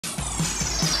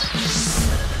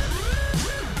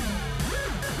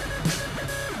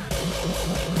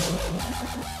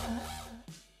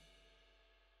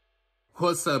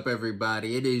What's up,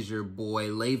 everybody? It is your boy,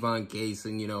 Lavon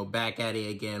Cason, back at it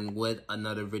again with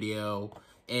another video.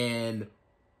 And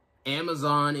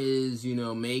Amazon is,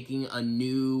 making a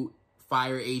new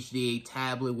Fire HD8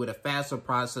 tablet with a faster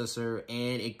processor,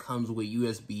 and it comes with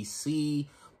USB-C.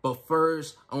 But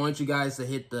first, I want you guys to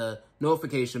hit the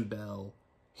notification bell,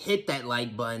 hit that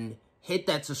like button, hit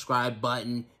that subscribe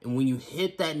button, and when you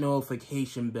hit that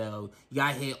notification bell, you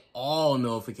gotta hit all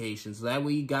notifications. So that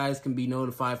way you guys can be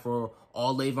notified for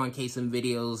all Lavon Cason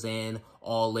videos and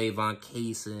all Lavon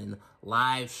Cason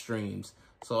live streams.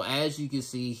 So as you can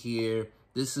see here,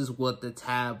 this is what the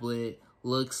tablet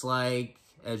looks like.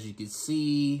 As you can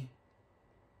see,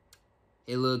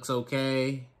 it looks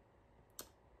okay.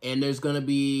 And there's gonna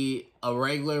be a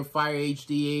regular Fire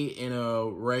HD8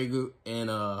 and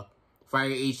a Fire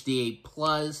HD8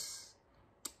 Plus.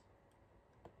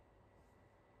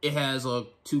 It has a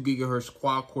 2 GHz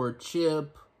quad-core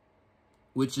chip,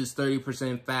 which is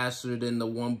 30% faster than the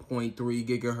 1.3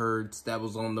 GHz that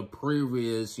was on the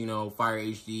previous, Fire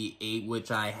HD8,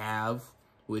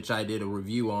 which I did a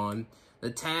review on.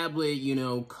 The tablet,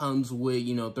 comes with,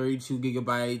 32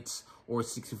 gigabytes or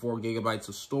 64 gigabytes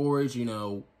of storage,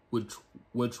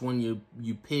 which one you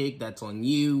pick, that's on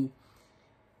you.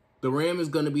 The RAM is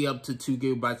going to be up to 2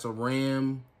 gigabytes of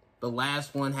RAM. The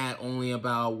last one had only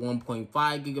about 1.5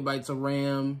 gigabytes of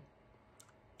RAM.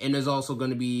 And there's also going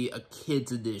to be a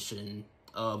kids edition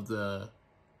of the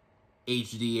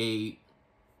HD8.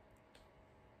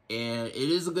 And it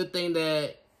is a good thing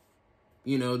that,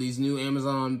 these new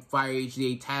Amazon Fire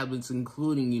HD8 tablets,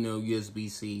 including,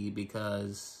 USB-C,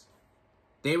 because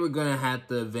they were going to have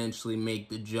to eventually make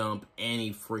the jump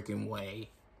any freaking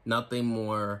way. Nothing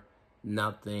more,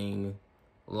 nothing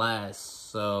less.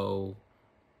 So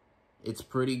it's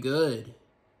pretty good.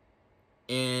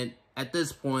 And at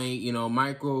this point,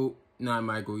 USB-C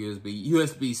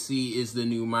is the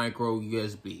new micro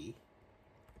USB.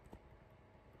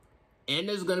 And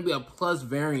there's going to be a Plus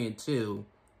variant too,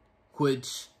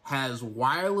 which has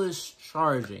wireless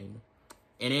charging.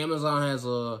 And Amazon has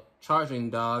a charging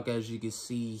dock, as you can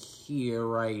see here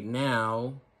right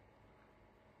now.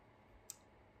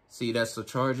 See, that's the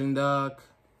charging dock.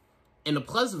 And the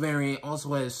Plus variant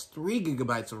also has 3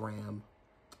 gigabytes of RAM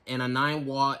and a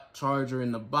 9-watt charger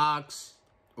in the box,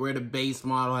 where the base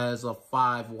model has a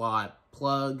 5-watt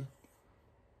plug.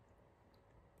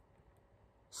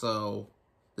 So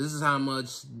this is how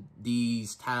much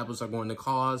these tablets are going to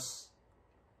cost.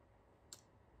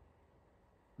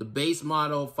 The base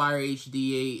model Fire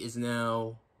HD8 is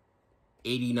now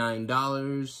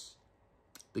 $89.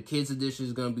 The kids edition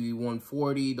is going to be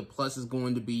 $140. The Plus is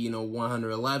going to be,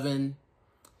 $111.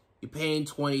 You're paying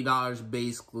 $20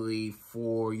 basically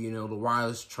for, the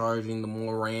wireless charging, the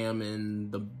more RAM,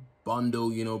 and the bundle,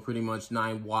 pretty much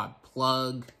 9-watt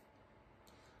plug.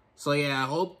 So yeah, I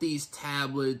hope these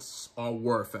tablets are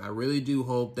worth it. I really do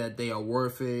hope that they are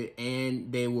worth it,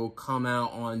 and they will come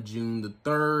out on June the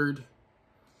 3rd.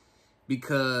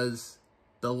 Because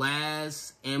the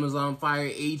last Amazon Fire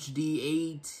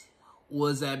HD8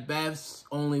 was at best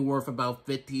only worth about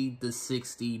 $50 to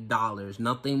 $60.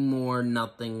 Nothing more,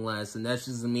 nothing less. And that's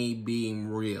just me being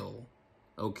real.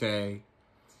 Okay?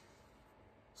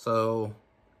 So,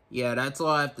 yeah, that's all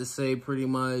I have to say pretty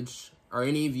much. Are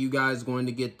any of you guys going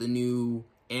to get the new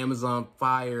Amazon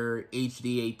Fire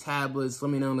HD8 tablets?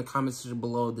 Let me know in the comment section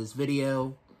below this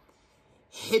video.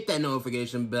 Hit that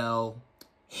notification bell.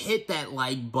 Hit that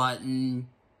like button.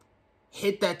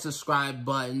 Hit that subscribe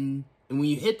button. And when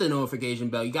you hit the notification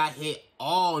bell, you gotta hit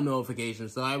all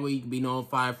notifications. So that way you can be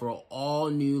notified for all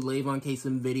new Lavon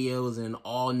Cason videos and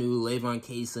all new Lavon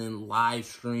Cason live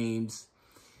streams.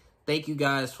 Thank you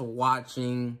guys for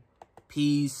watching.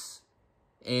 Peace.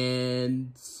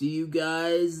 And see you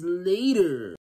guys later.